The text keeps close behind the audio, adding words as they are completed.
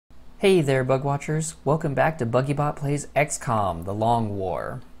Hey there, Bug Watchers. Welcome back to BuggyBot Plays XCOM, The Long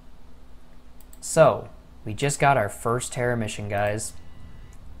War. So, we just got our first terror mission, guys.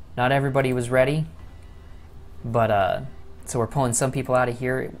 Not everybody was ready, but, so we're pulling some people out of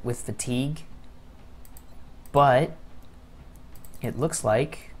here with fatigue. But, it looks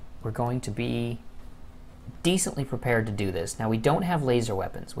like we're going to be decently prepared to do this. Now, we don't have laser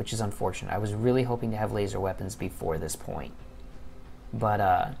weapons, which is unfortunate. I was really hoping to have laser weapons before this point.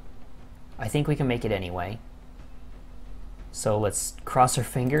 But, I think we can make it anyway. So let's cross our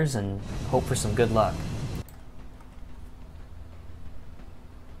fingers and hope for some good luck.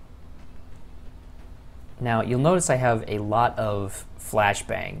 Now, you'll notice I have a lot of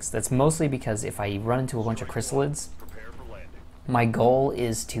flashbangs. That's mostly because if I run into a bunch of chrysalids, my goal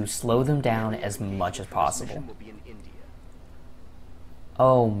is to slow them down as much as possible.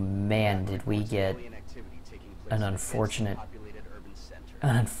 Oh man, did we get an unfortunate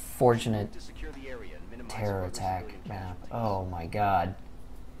terror attack map. Oh my god.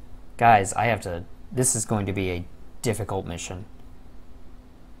 Guys, this is going to be a difficult mission.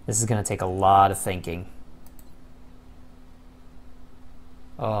 This is going to take a lot of thinking.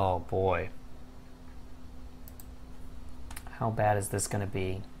 Oh boy. How bad is this going to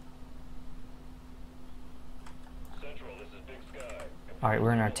be? Alright,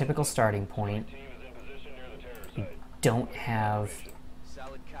 we're in our typical starting point. We don't have...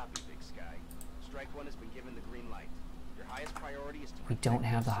 We don't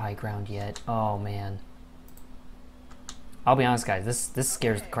have the high ground yet. Oh man. I'll be honest, guys, this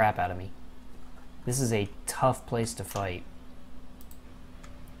scares the crap out of me. This is a tough place to fight.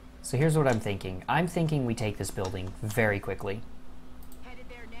 So here's what I'm thinking. I'm thinking we take this building very quickly.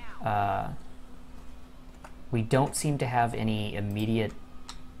 We don't seem to have any immediate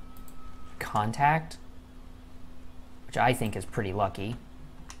contact, which I think is pretty lucky.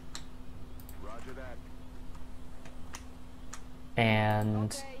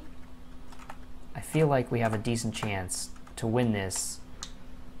 And I feel like we have a decent chance to win this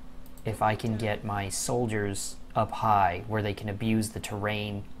if I can get my soldiers up high where they can abuse the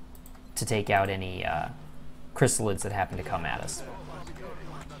terrain to take out any chrysalids that happen to come at us.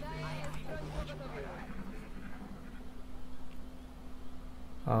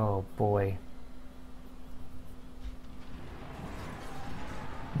 Oh boy.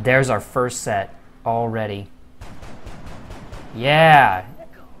 There's our first set already. Yeah!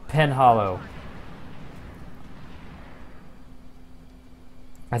 Pen Hollow.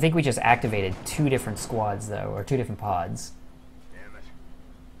 I think we just activated 2 different squads, though, or 2 different pods.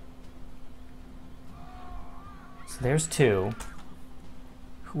 So there's 2.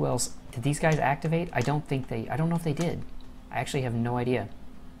 Who else? Did these guys activate? I don't know if they did. I actually have no idea.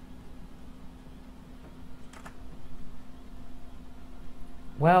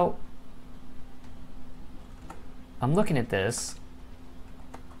 Well, I'm looking at this,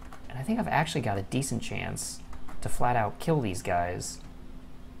 and I think I've actually got a decent chance to flat out kill these guys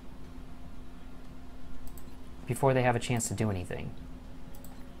before they have a chance to do anything.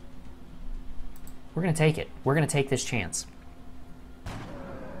 We're gonna take it. We're gonna take this chance.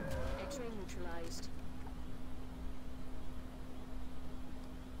 X-ray neutralized.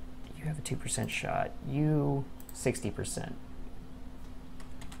 You have a 2% shot. You 60%.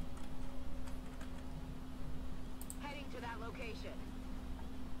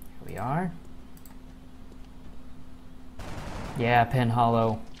 We are. Yeah, Pen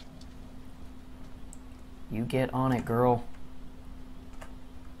Hollow. You get on it, girl.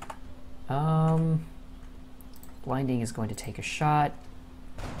 Blinding is going to take a shot.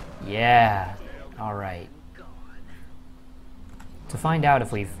 Yeah. Alright. To find out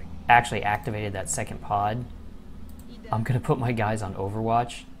if we've actually activated that second pod, I'm going to put my guys on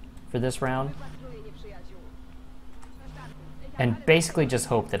Overwatch for this round. And basically just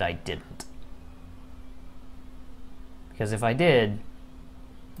hope that I didn't. Because if I did,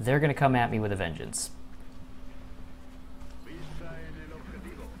 they're going to come at me with a vengeance.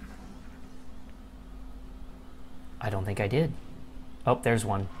 I don't think I did. Oh, there's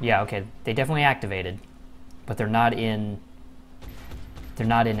one. Yeah, okay. They definitely activated. But they're not in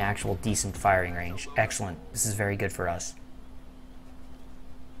actual decent firing range. Excellent. This is very good for us.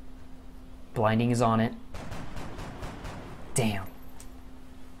 Blinding is on it. Damn.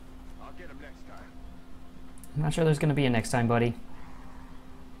 I'll get him next time. I'm not sure there's going to be a next time, buddy.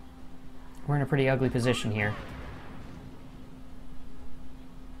 We're in a pretty ugly position here.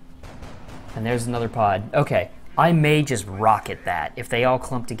 And there's another pod. Okay, I may just rocket that. If they all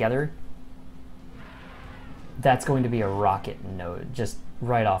clump together, that's going to be a rocket node, just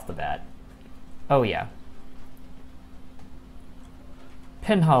right off the bat. Oh yeah.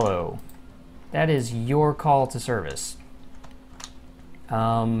 Pinhollow, that is your call to service.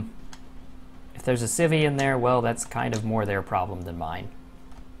 If there's a civvy in there, well, that's kind of more their problem than mine.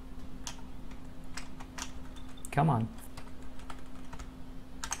 Come on.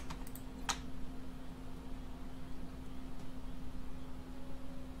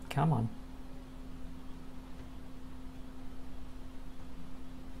 Come on.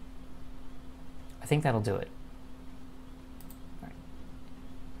 I think that'll do it. All right.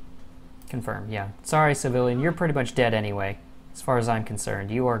 Confirm, yeah. Sorry, civilian, you're pretty much dead anyway. As far as I'm concerned,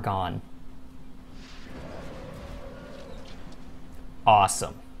 you are gone.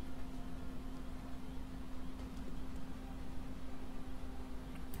 Awesome.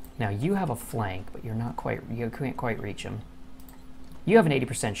 Now you have a flank, but you can't quite reach him. You have an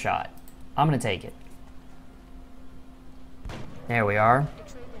 80% shot. I'm gonna take it. There we are.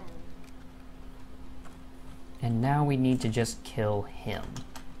 And now we need to just kill him.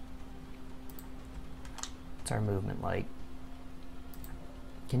 What's our movement like?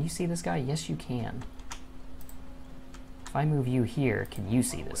 Can you see this guy? Yes, you can. If I move you here, can you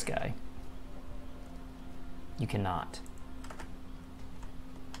see this guy? You cannot.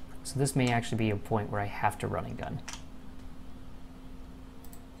 So this may actually be a point where I have to run and gun.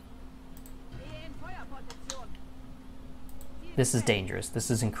 This is dangerous. This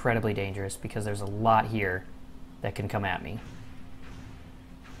is incredibly dangerous because there's a lot here that can come at me.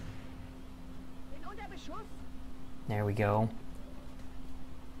 There we go.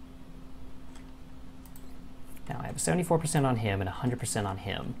 Now I have 74% on him and 100% on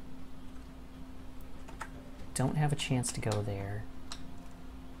him. Don't have a chance to go there.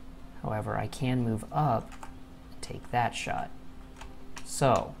 However, I can move up and take that shot.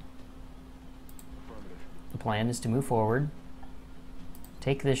 So, the plan is to move forward,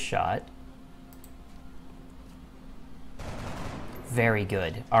 take this shot. Very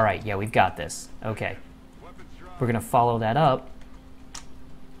good. All right, yeah, we've got this. Okay. We're gonna follow that up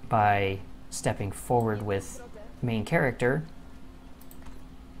by stepping forward with main character,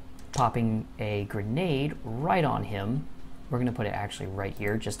 popping a grenade right on him. We're gonna put it actually right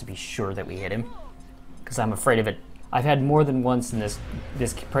here just to be sure that we hit him, because I'm afraid of it. I've had more than once in this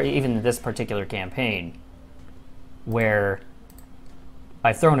even in this particular campaign where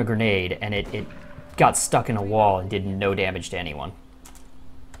I've thrown a grenade and it got stuck in a wall and did no damage to anyone.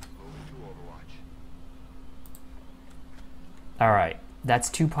 All right, that's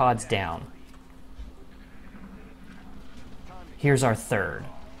 2 pods down. Here's our third.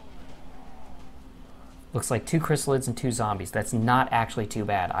 Looks like 2 chrysalids and 2 zombies. That's not actually too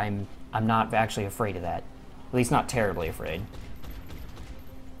bad. I'm not actually afraid of that. At least not terribly afraid.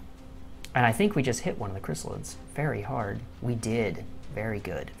 And I think we just hit one of the chrysalids very hard. We did. Very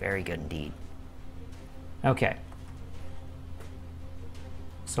good. Very good indeed. Okay.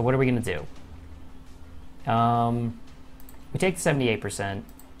 So what are we gonna do? We take the 78%.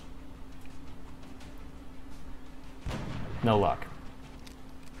 No luck.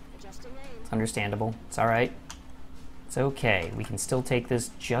 It's understandable. It's alright. It's okay. We can still take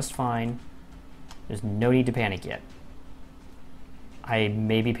this just fine. There's no need to panic yet. I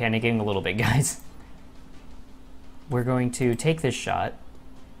may be panicking a little bit, guys. We're going to take this shot.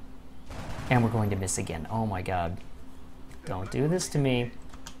 And we're going to miss again. Oh my god. Don't do this to me.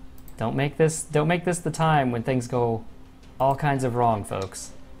 Don't make this the time when things go all kinds of wrong,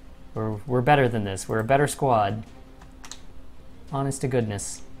 folks. We're better than this. We're a better squad. Honest to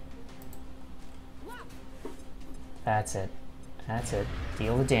goodness. That's it. That's it.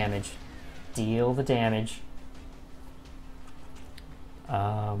 Deal the damage. Deal the damage.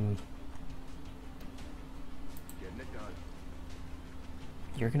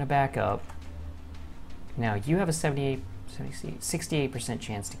 You're gonna back up. Now you have a 68%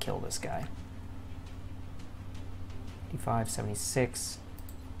 chance to kill this guy. 55, 76.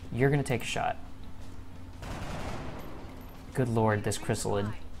 You're gonna take a shot. Good lord, this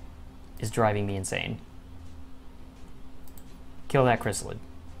chrysalid is driving me insane. Kill that chrysalid.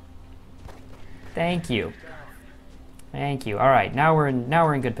 Thank you. Thank you. All right, now we're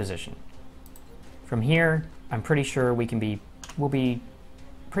in good position. From here, I'm pretty sure we'll be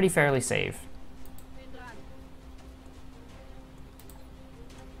pretty fairly safe.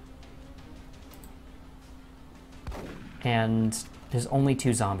 And there's only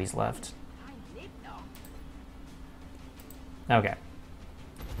 2 zombies left. Okay.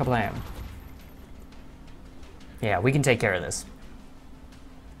 Kablam. Yeah, we can take care of this.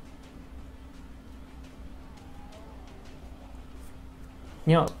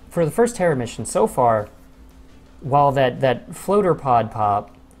 You know, for the first terror mission so far, while that floater pod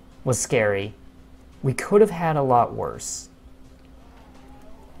pop was scary, we could have had a lot worse.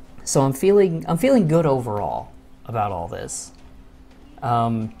 So I'm feeling good overall about all this. We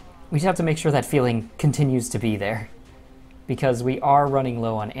just have to make sure that feeling continues to be there, because we are running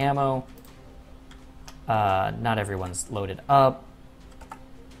low on ammo. Not everyone's loaded up.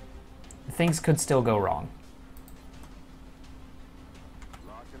 Things could still go wrong.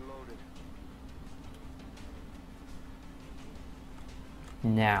 Locked and loaded.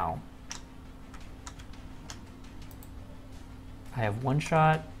 Now, I have 1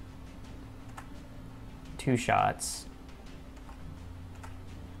 shot, 2 shots,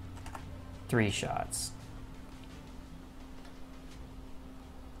 3 shots.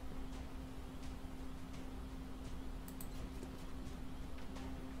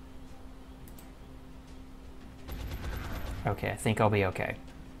 Okay, I think I'll be okay.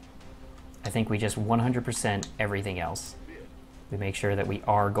 I think we just 100% everything else. We make sure that we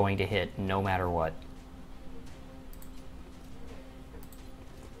are going to hit no matter what.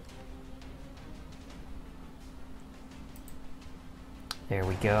 There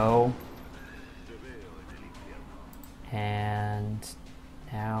we go. And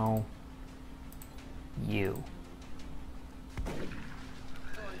now you.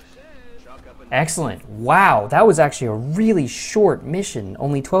 Excellent. Wow, that was actually a really short mission.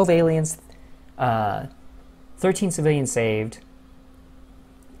 Only 12 aliens, 13 civilians saved.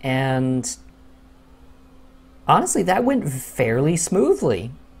 And honestly, that went fairly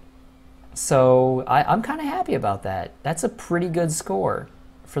smoothly. So I'm kind of happy about that. That's a pretty good score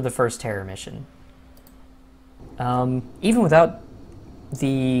for the first terror mission. Even without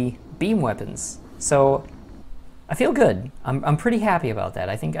the beam weapons. So I feel good. I'm pretty happy about that.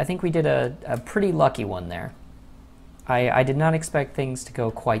 I think we did a pretty lucky one there. I did not expect things to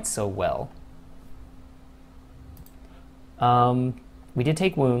go quite so well. We did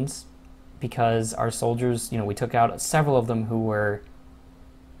take wounds because our soldiers, we took out several of them who were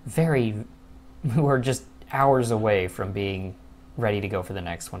just hours away from being ready to go for the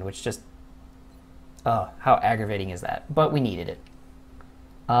next one, which just, how aggravating is that? But we needed it.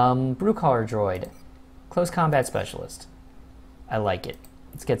 Blue collar droid. Close combat specialist. I like it.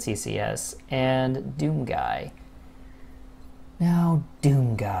 Let's get CCS. And Doom Guy. Now,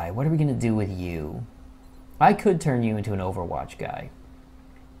 Doom Guy, what are we going to do with you? I could turn you into an Overwatch guy.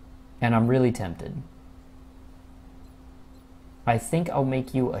 And I'm really tempted. I think I'll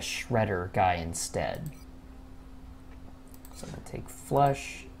make you a Shredder guy instead. So I'm going to take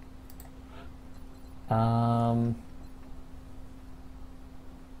Flush. After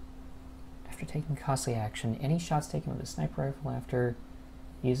taking costly action, any shots taken with a sniper rifle after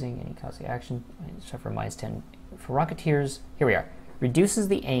using any costly action, except for -10. For Rocketeers, here we are. Reduces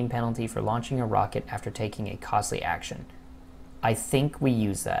the aim penalty for launching a rocket after taking a costly action. I think we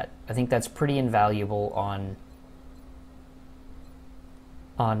use that. I think that's pretty invaluable on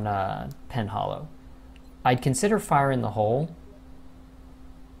Pen Hollow. I'd consider Fire in the Hole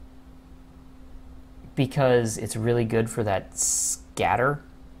because it's really good for that scatter.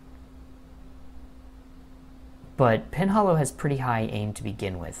 But Pen Hollow has pretty high aim to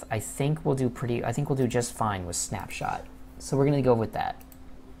begin with. I think we'll do just fine with Snapshot. So we're gonna go with that.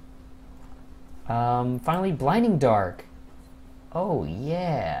 Finally, Blinding Dark. Oh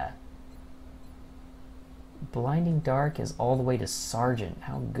yeah. Blinding Dark is all the way to Sergeant.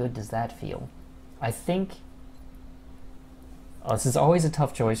 How good does that feel? I think this is always a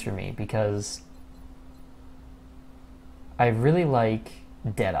tough choice for me because I really like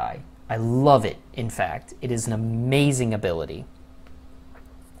Deadeye. I love it, in fact. It is an amazing ability.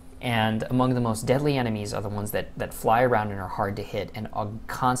 And among the most deadly enemies are the ones that fly around and are hard to hit and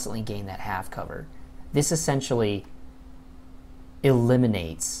constantly gain that half cover. This essentially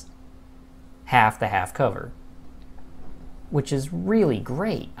eliminates half the half cover, which is really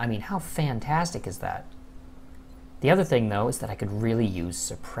great. I mean, how fantastic is that? The other thing, though, is that I could really use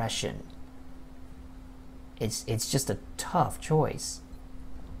suppression. It's just a tough choice.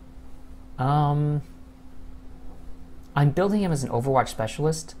 I'm building him as an Overwatch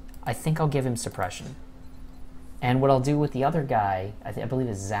specialist. I think I'll give him suppression. And what I'll do with the other guy, I believe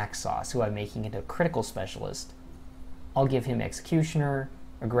is Zack Sauce, who I'm making into a critical specialist, I'll give him executioner,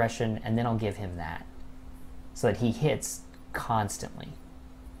 aggression, and then I'll give him that. So that he hits constantly.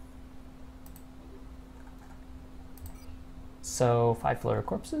 So 5 floater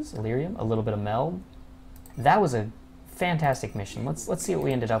corpses, Illyrium, a little bit of meld. That was a fantastic mission. Let's see what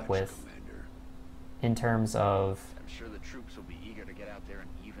we ended up with in terms of, I'm sure the troops will be eager to get out there and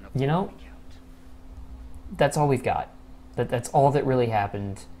even up you know, the count. that's all we've got. That's all that really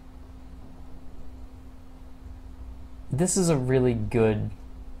happened. This is really good.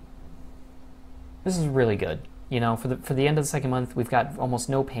 You know, for the end of the second month, we've got almost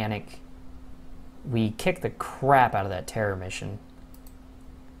no panic. We kicked the crap out of that terror mission.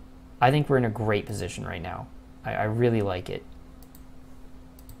 I think we're in a great position right now. I really like it.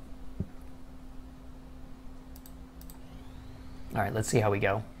 All right, let's see how we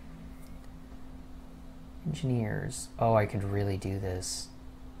go. Engineers. Oh, I could really do this.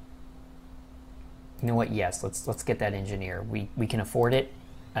 You know what? Yes, let's get that engineer. We can afford it,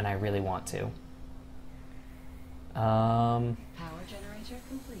 and I really want to. Power generator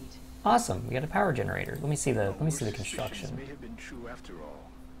complete. Awesome. We got a power generator. Let me see the construction. May have been true after all.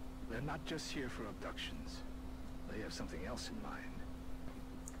 They're not just here for abductions. They have something else in mind.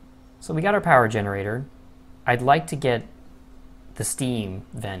 So we got our power generator. I'd like to get the steam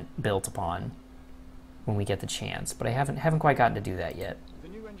vent built upon when we get the chance, but I haven't quite gotten to do that yet. The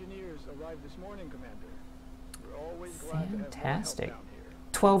new engineers arrived this morning, Commander. We're always glad to have more help Fantastic. down here.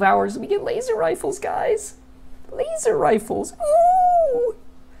 12 hours, we get laser rifles, guys. Laser rifles. Ooh!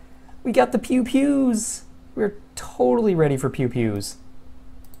 We got the pew-pews. We're totally ready for pew-pews.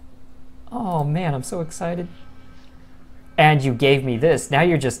 Oh man, I'm so excited. And you gave me this. Now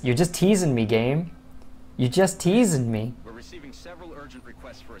you're just teasing me, game. You're just teasing me. We're receiving several urgent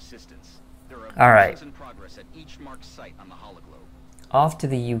requests for assistance. There are All right. in progress at each marked site on the hologlobe. Off to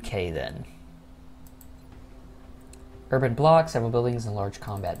the UK then. Urban block, several buildings in a large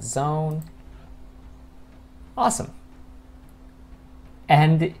combat zone. Awesome.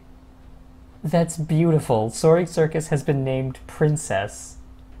 And that's beautiful. Soaring Circus has been named Princess.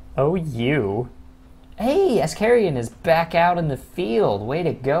 Oh, you. Hey, Ascarian is back out in the field. Way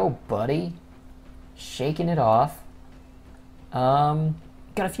to go, buddy. Shaking it off.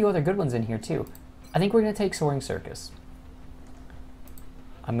 Got a few other good ones in here too. I think we're gonna take Soaring Circus.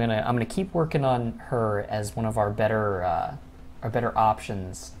 I'm gonna keep working on her as one of our better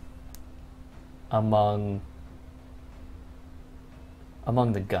options among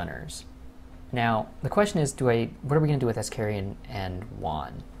the gunners. Now the question is, what are we gonna do with Ascarian and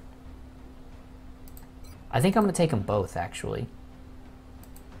Juan? I think I'm gonna take them both actually.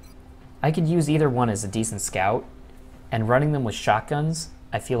 I could use either one as a decent scout, and running them with shotguns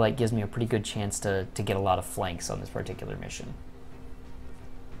I feel like gives me a pretty good chance to get a lot of flanks on this particular mission.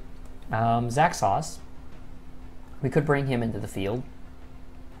 Zaxos, we could bring him into the field,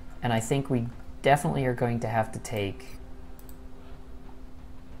 and I think we definitely are going to have to take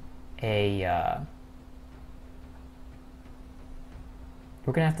a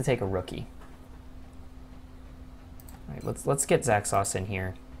we're gonna have to take a rookie. All right, let's get Zaxos in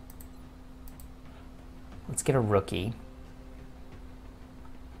here. Let's get a rookie.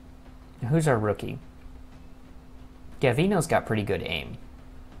 Now, who's our rookie? Gavino's got pretty good aim.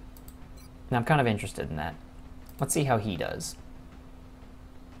 And I'm kind of interested in that. Let's see how he does.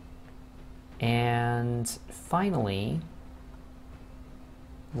 And finally,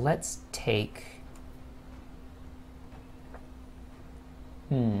 let's take...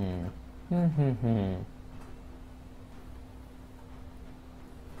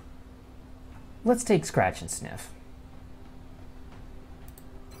 Let's take Scratch and Sniff.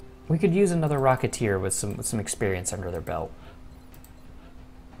 We could use another Rocketeer with some experience under their belt.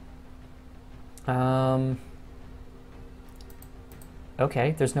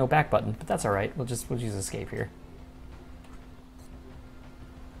 Okay, there's no back button, but that's all right. We'll use escape here.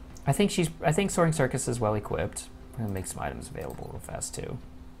 I think Soaring Circus is well equipped. We're gonna make some items available real fast too.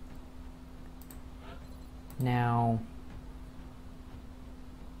 Now,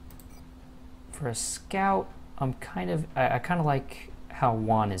 for a scout, I kind of like how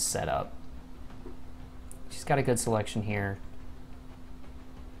Juan is set up. She's got a good selection here.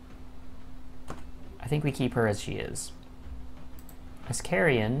 I think we keep her as she is.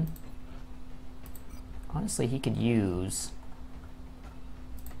 Ascarian, honestly, he could use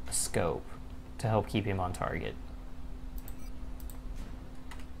a scope to help keep him on target.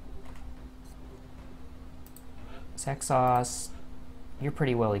 Zaxos, you're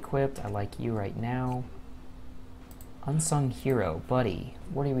pretty well equipped. I like you right now. Unsung Hero, buddy,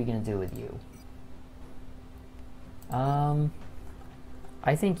 what are we gonna do with you?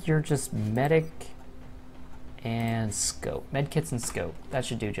 I think you're just medic and scope. Medkits and scope. That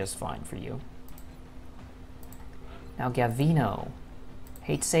should do just fine for you. Now Gavino.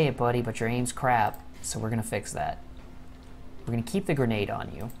 Hate to say it, buddy, but your aim's crap, so we're gonna fix that. We're gonna keep the grenade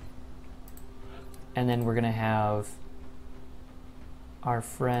on you. And then we're gonna have our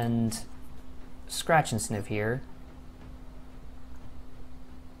friend Scratch and Sniff here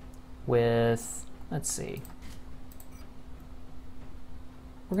with, let's see.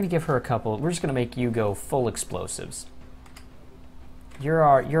 We're gonna give her a couple. We're just gonna make you go full explosives. You're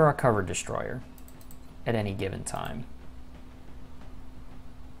our cover destroyer. at any given time.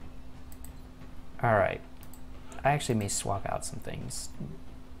 All right, I actually may swap out some things.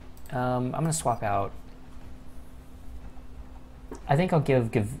 I'm gonna swap out. I think I'll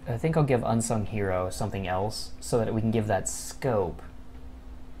give Unsung Hero something else so that we can give that scope.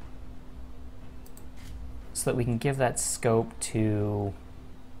 So that we can give that scope to.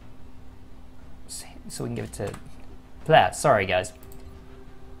 So we can give it to. That. Sorry, guys.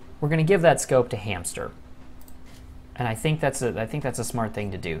 We're gonna give that scope to Hamster, and I think that's a smart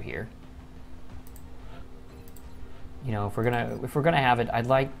thing to do here. You know, if we're gonna have it, I'd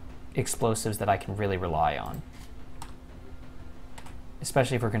like explosives that I can really rely on.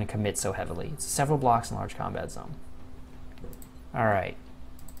 Especially if we're gonna commit so heavily. It's several blocks in large combat zone. Alright.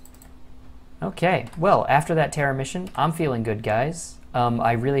 Okay, well, after that Terra mission, I'm feeling good, guys.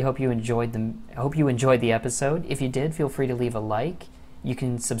 I really hope you enjoyed the episode. If you did, feel free to leave a like. You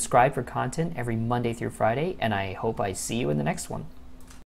can subscribe for content every Monday through Friday, and I hope I see you in the next one.